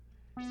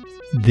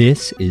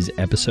This is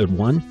Episode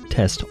 1,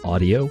 Test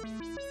Audio.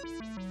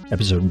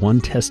 Episode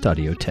 1, Test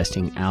Audio,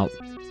 testing out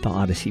the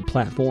Odyssey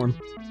platform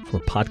for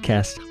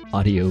podcast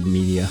audio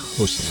media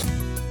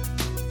hosting.